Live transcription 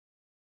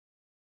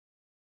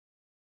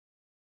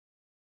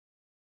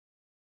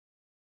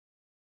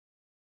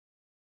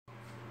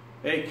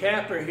Hey,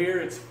 Kapper here.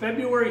 It's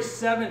February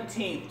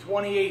 17th,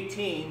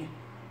 2018,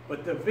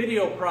 but the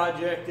video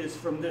project is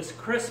from this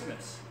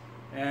Christmas.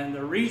 And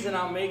the reason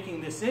I'm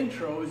making this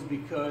intro is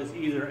because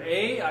either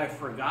A, I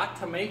forgot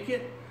to make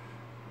it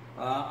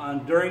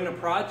during the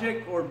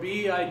project, or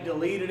B, I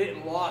deleted it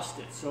and lost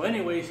it. So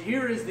anyways,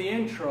 here is the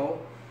intro.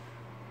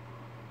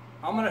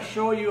 I'm going to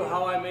show you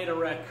how I made a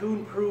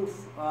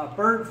raccoon-proof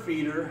bird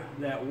feeder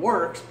that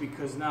works,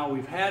 because now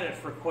we've had it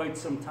for quite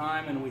some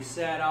time and we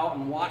sat out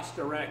and watched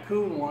a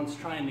raccoon once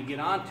trying to get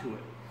onto it.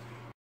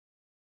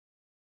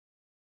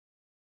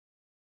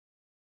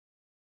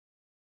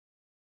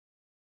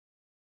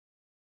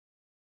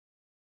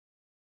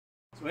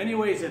 So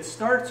anyways, it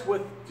starts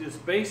with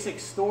just basic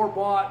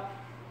store-bought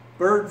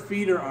bird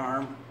feeder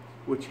arm,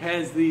 which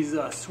has these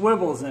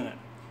swivels in it.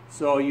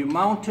 So you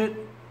mount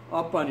it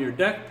up on your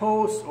deck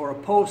post or a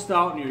post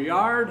out in your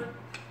yard,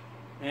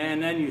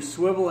 and then you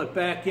swivel it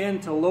back in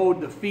to load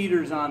the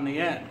feeders on the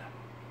end.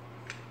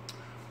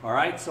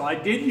 Alright, so I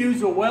did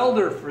use a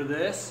welder for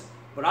this,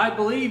 but I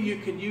believe you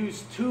could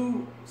use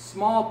two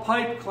small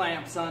pipe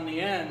clamps on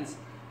the ends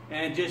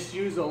and just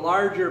use a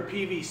larger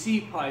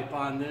PVC pipe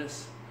on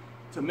this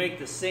to make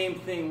the same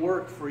thing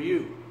work for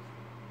you.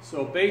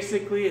 So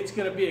basically it's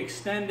going to be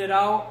extended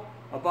out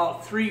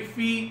about 3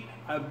 feet.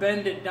 I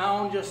bend it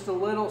down just a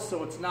little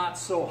so it's not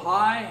so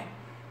high,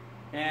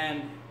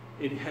 and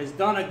it has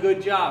done a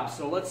good job.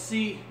 So let's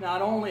see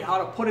not only how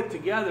to put it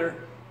together,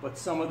 but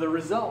some of the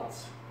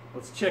results.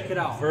 Let's check it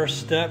out.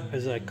 First step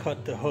is I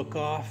cut the hook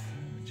off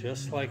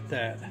just like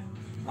that.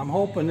 I'm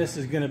hoping this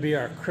is going to be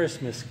our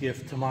Christmas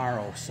gift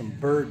tomorrow, some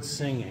birds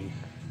singing.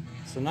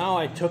 So now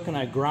I took and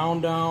I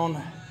ground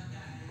down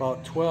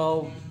about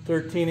 12,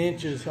 13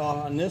 inches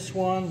on this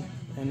one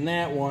and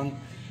that one.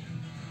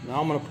 Now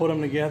I'm going to put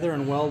them together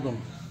and weld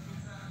them.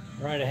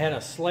 Alright, I had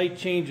a slight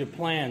change of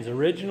plans.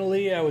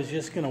 Originally I was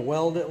just going to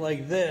weld it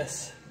like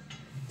this,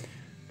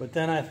 but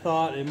then I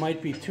thought it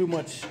might be too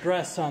much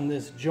stress on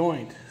this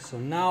joint. So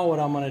now what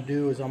I'm going to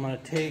do is I'm going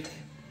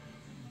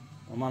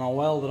to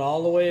weld it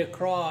all the way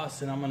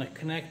across, and I'm going to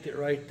connect it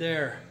right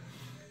there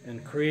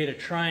and create a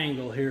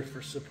triangle here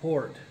for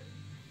support.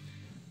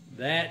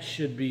 That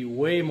should be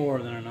way more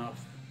than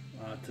enough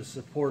to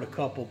support a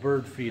couple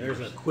bird feeders.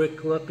 There's a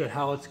quick look at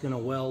how it's going to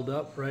weld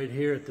up right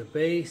here at the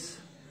base,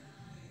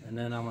 and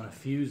then I'm going to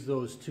fuse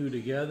those two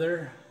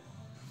together,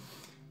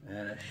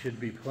 and it should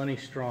be plenty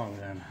strong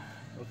then.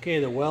 Okay,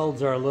 the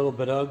welds are a little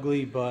bit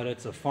ugly, but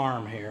it's a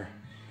farm here.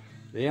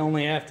 They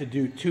only have to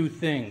do two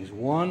things.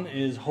 One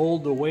is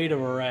hold the weight of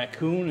a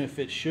raccoon if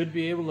it should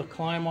be able to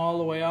climb all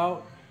the way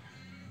out,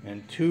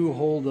 and two,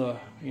 hold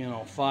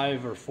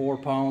 5 or 4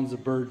 pounds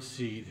of bird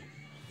seed,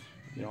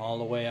 all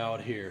the way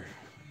out here.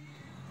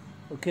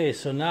 Okay,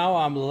 so now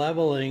I'm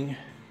leveling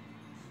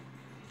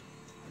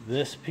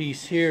this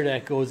piece here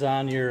that goes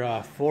on your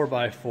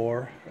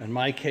 4x4, in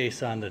my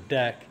case on the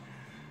deck,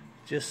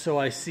 just so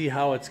I see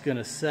how it's going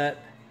to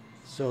set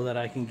so that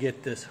I can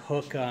get this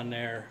hook on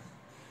there,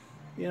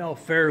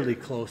 fairly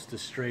close to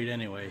straight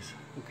anyways.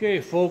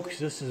 Okay folks,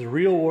 this is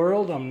real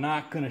world. I'm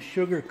not going to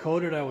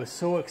sugarcoat it. I was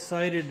so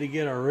excited to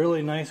get a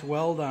really nice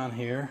weld on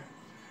here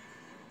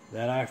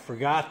that I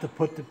forgot to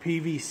put the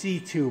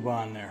PVC tube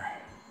on there.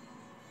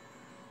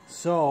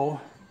 So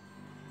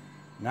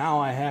now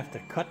I have to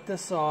cut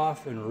this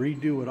off and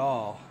redo it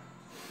all.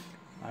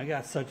 I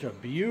got such a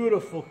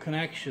beautiful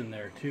connection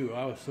there too.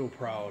 I was so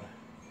proud.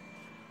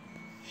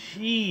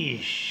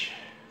 Sheesh.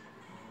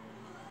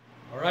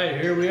 Alright,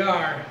 here we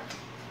are.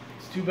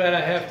 It's too bad I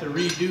have to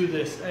redo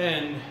this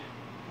end,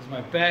 because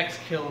my back's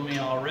killing me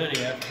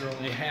already after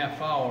only a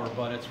half hour,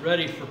 but it's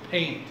ready for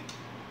paint.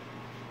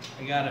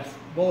 I got it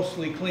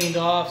mostly cleaned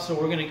off, so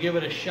we're going to give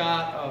it a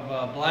shot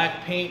of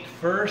black paint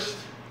first,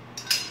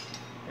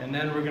 and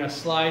then we're going to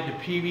slide the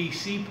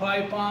PVC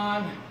pipe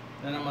on,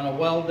 then I'm going to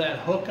weld that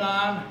hook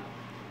on,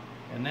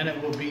 and then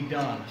it will be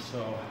done.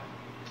 So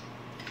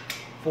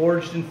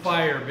forged in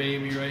fire,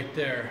 baby, right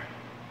there.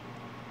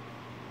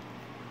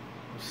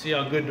 We'll see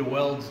how good the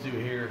welds do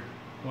here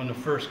when the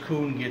first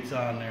coon gets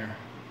on there.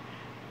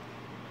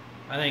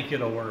 I think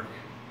it'll work.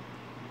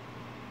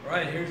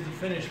 Right, here's the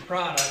finished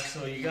product.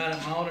 So you got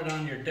it mounted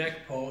on your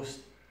deck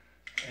post,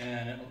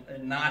 and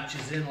it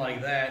notches in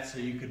like that, so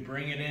you could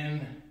bring it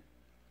in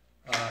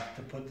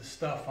to put the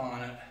stuff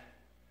on it.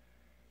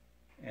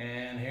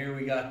 And here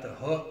we got the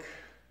hook.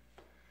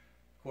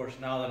 Of course,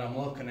 now that I'm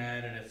looking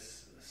at it,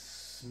 it's a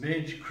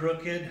smidge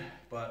crooked,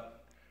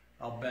 but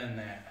I'll bend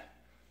that.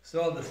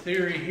 So the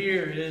theory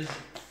here is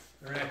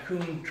the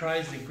raccoon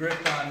tries to grip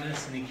on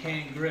this and he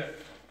can't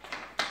grip.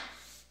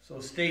 So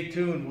stay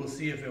tuned, we'll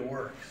see if it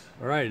works.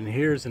 Alright, and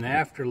here's an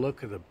after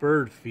look of the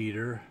bird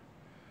feeder.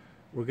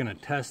 We're going to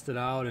test it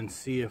out and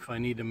see if I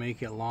need to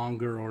make it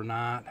longer or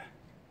not.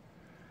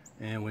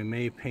 And we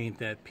may paint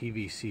that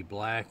PVC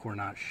black, we're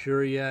not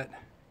sure yet.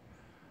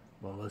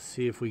 But let's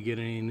see if we get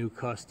any new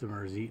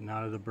customers eating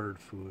out of the bird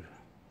food.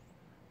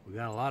 We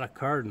got a lot of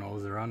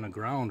cardinals, they're on the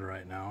ground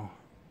right now.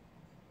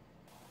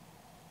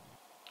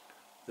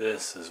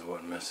 This is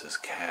what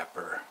Mrs.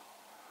 Kapper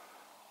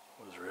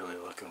was really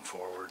looking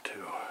forward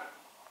to.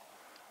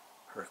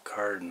 Her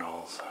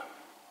cardinals.